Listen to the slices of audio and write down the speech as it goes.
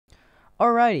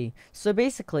Alrighty, so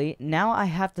basically, now I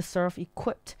have the SERAPH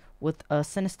equipped with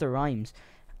sinister rhymes.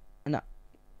 No,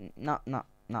 not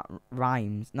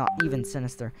rhymes, not even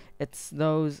sinister. It's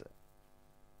those,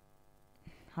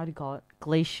 how do you call it?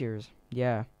 Glaciers,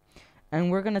 yeah.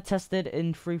 And we're gonna test it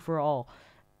in free-for-all.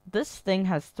 This thing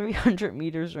has 300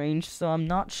 meters range, so I'm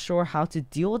not sure how to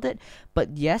deal with it.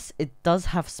 But yes, it does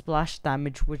have splash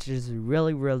damage, which is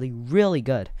really, really, really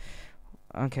good.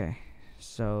 Okay.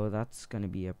 So that's gonna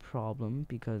be a problem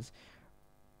because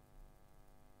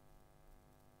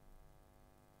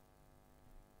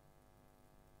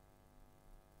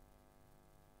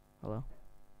hello?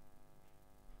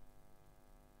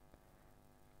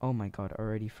 Oh my god,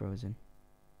 already frozen.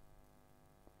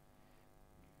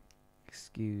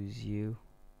 Excuse you.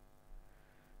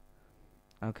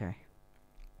 Okay.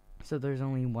 So there's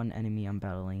only one enemy I'm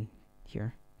battling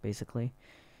here, basically.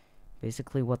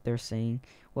 Basically what they're saying,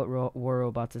 what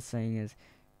warrobots is saying is,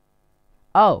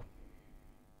 oh,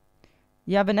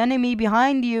 you have an enemy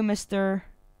behind you, Mr.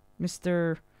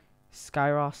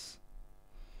 Skyros.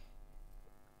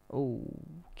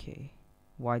 Okay.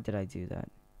 Why did I do that?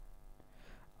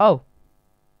 Oh.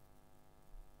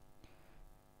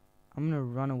 I'm gonna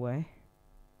run away.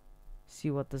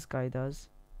 See what this guy does.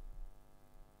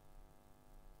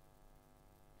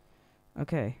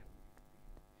 Okay.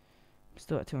 I'm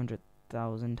still at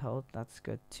 200,000 health. That's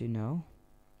good to know.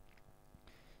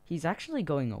 He's actually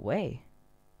going away.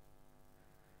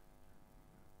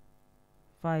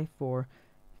 5, 4,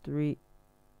 3.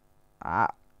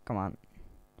 Ah, come on.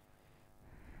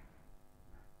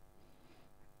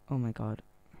 Oh my god.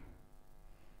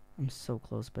 I'm so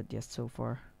close, but yes, so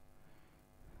far.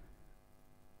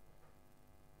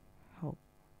 Help.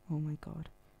 Oh my god.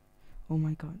 Oh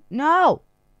my god. No!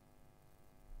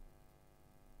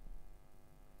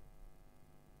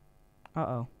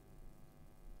 Uh-oh.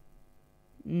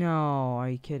 No, are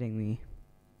you kidding me?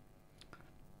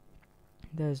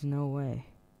 There's no way.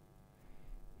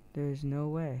 There's no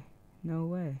way. No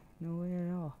way. No way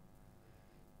at all.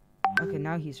 Okay,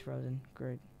 now he's frozen.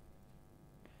 Great.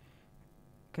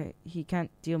 Okay, he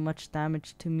can't deal much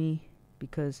damage to me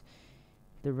because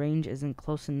the range isn't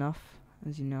close enough,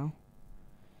 as you know.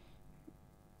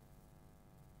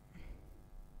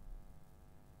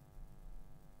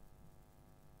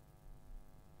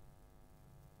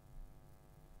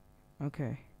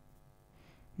 Okay.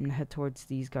 I'm gonna head towards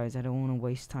these guys. I don't want to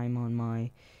waste time on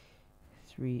my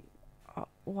 3.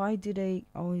 Why do they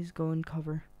always go in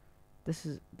cover? This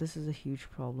is a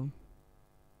huge problem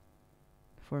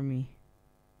for me.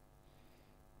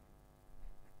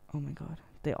 Oh my god.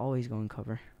 They always go in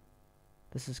cover.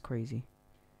 This is crazy.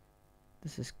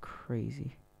 This is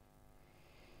crazy.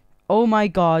 Oh my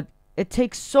god. It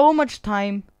takes so much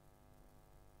time.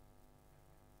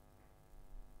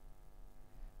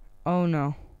 Oh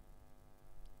no.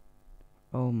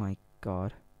 Oh my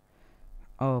god.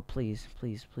 Oh, please,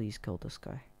 please, please kill this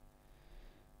guy.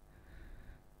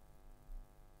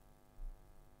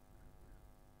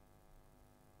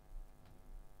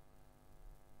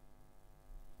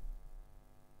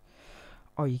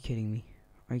 Are you kidding me?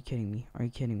 Are you kidding me? Are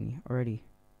you kidding me? Already.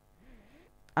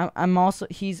 I'm also,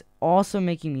 he's also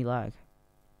making me lag.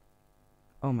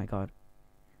 Oh my god.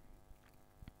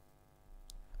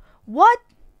 What?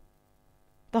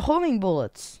 The homing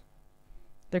bullets.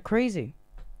 They're crazy.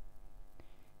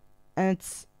 And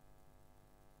it's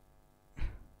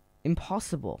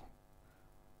impossible.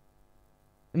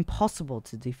 Impossible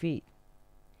to defeat.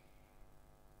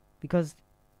 Because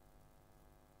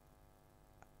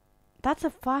that's a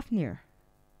Fafnir.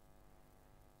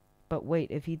 But wait,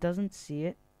 if he doesn't see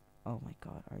it... Oh my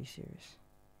god, are you serious?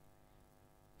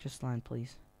 Just land,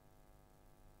 please.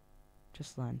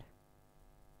 Just land.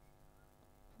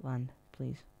 Land,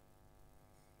 please.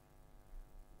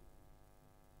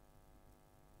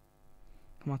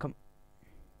 Come on, come.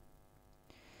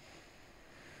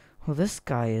 Well, this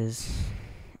guy is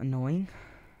annoying.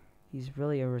 He's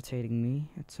really irritating me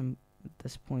at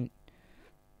this point.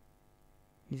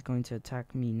 He's going to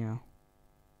attack me now.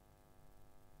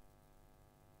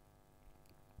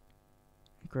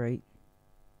 Great.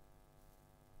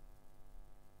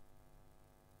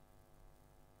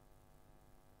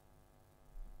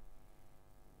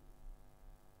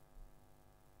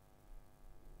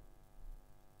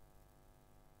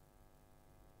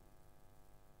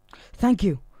 Thank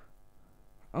you.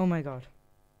 Oh my god.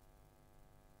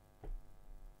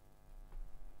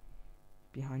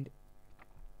 Behind it.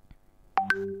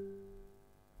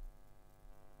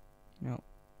 No.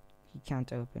 He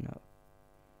can't open up.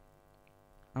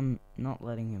 I'm not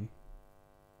letting him.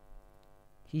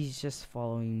 He's just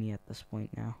following me at this point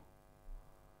now.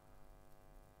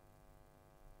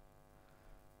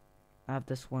 I have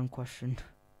this one question.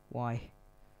 Why?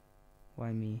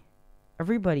 Why me?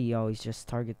 Everybody always just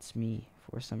targets me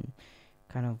for some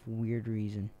kind of weird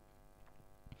reason.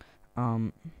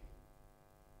 Okay,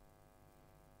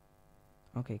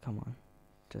 come on.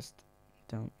 Just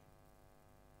don't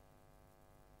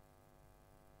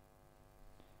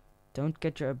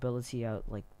get your ability out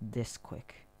like this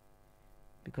quick,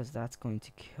 because that's going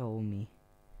to kill me.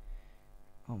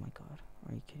 Oh my god,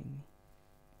 are you kidding me?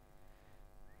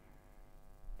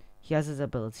 He has his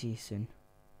ability soon.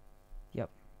 Yep,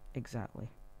 exactly.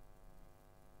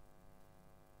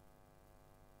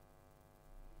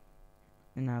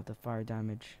 And I have the fire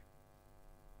damage.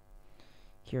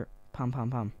 Here, pam pam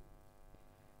pam.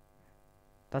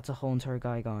 That's a whole entire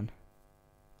guy gone.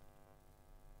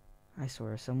 I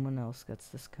swear, someone else gets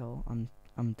this kill,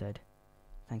 I'm dead.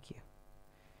 Thank you.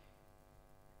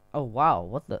 Oh wow,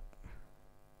 what the?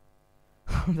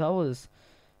 That was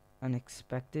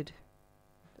unexpected.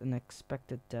 An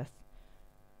expected death.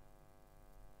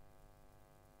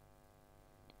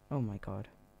 Oh my god.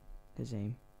 His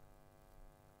aim.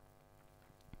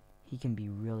 He can be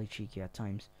really cheeky at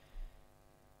times.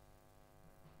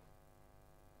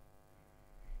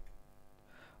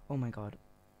 Oh my god.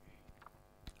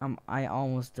 I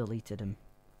almost deleted him.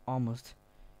 Almost.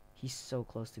 He's so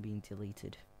close to being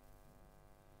deleted.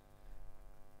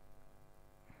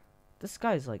 This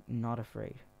guy's like not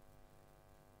afraid.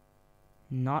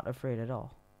 Not afraid at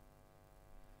all.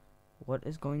 What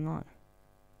is going on?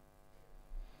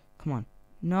 Come on.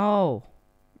 No!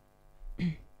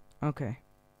 Okay.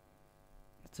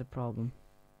 That's a problem.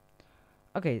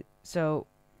 Okay, so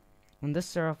when this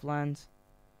SERAPH lands,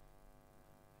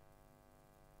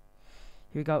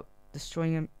 here we go.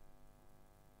 Destroying him.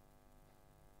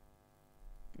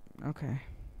 Okay.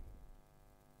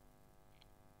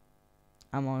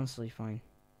 I'm honestly fine.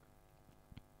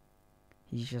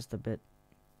 He's just a bit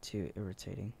too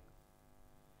irritating.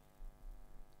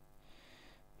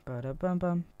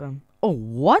 Ba-da-bum-bum-bum. Oh,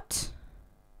 what?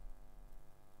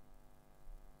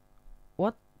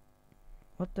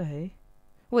 What the hey?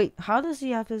 Wait, how does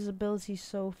he have his ability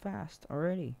so fast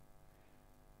already?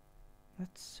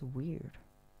 That's weird.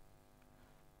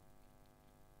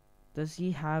 Does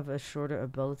he have a shorter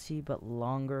ability but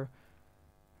longer,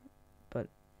 but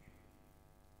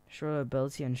shorter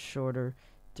ability and shorter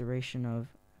duration of...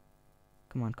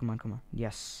 Come on, come on, come on.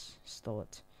 Yes, stole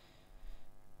it.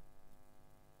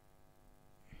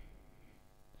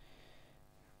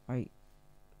 Alright,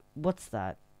 what's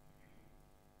that?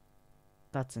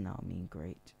 That's an Almine,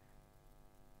 great.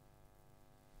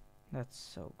 That's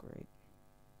so great.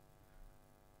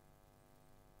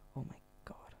 Oh my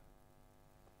god.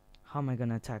 How am I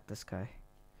gonna attack this guy?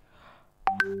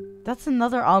 That's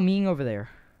another Almine over there.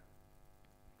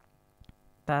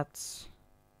 That's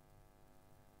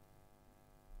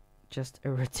just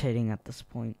irritating at this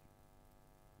point.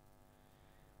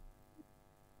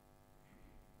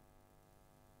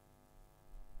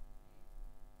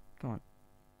 Come on.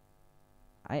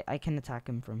 I can attack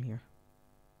him from here.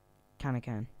 Kinda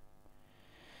can.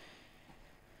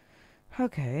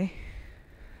 Okay.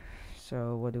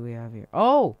 So what do we have here?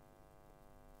 Oh!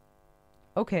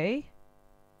 Okay.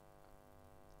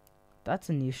 That's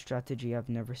a new strategy I've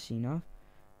never seen of.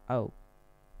 Oh.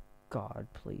 God,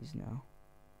 please no.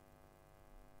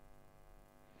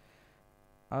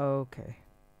 Okay.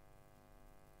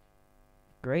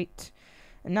 Great.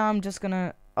 And now I'm just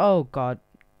gonna... Oh, God.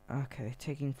 Okay,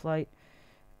 taking flight.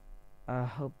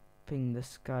 Hoping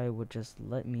this guy would just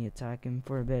let me attack him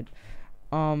for a bit.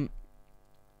 The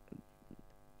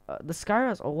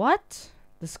Skyros... What?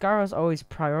 The Skyros always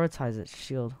prioritize its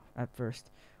shield at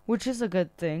first. Which is a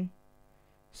good thing.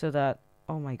 So that...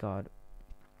 Oh my god.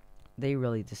 They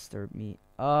really disturb me.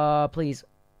 Please.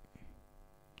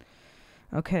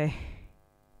 Okay.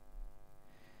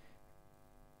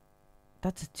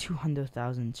 That's a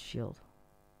 200,000 shield.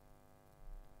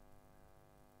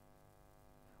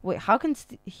 Wait, how can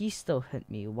he still hit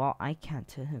me while I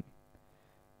can't hit him?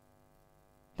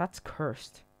 That's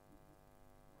cursed.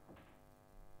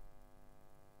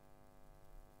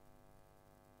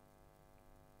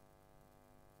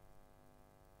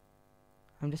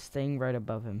 I'm just staying right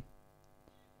above him.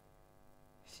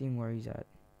 Seeing where he's at.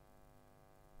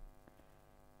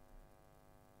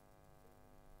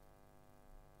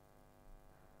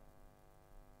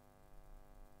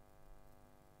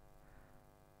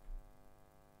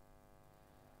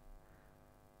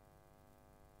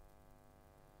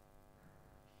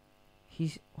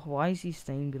 Why is he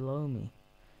staying below me?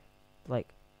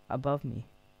 Like, above me?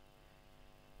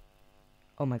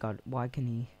 Oh my god, why can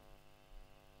he?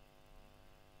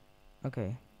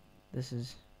 Okay, this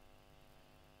is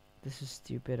This is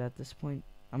stupid at this point.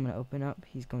 I'm gonna open up.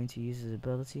 He's going to use his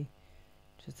ability,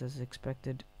 just as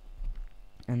expected,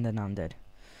 and then I'm dead.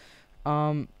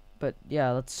 But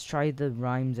yeah, let's try the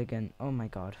rhymes again. Oh my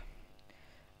god,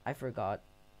 I forgot.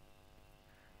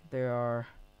 There's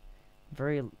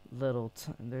very little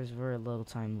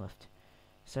time left.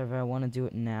 So if I want to do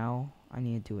it now, I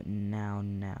need to do it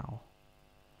now.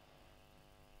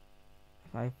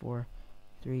 5, 4,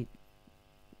 3.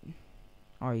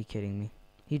 Are you kidding me?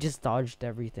 He just dodged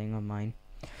everything on mine.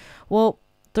 Well,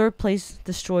 third place,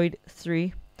 destroyed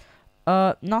 3.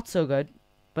 Not so good,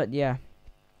 but yeah.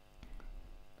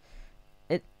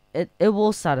 It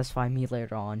will satisfy me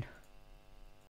later on.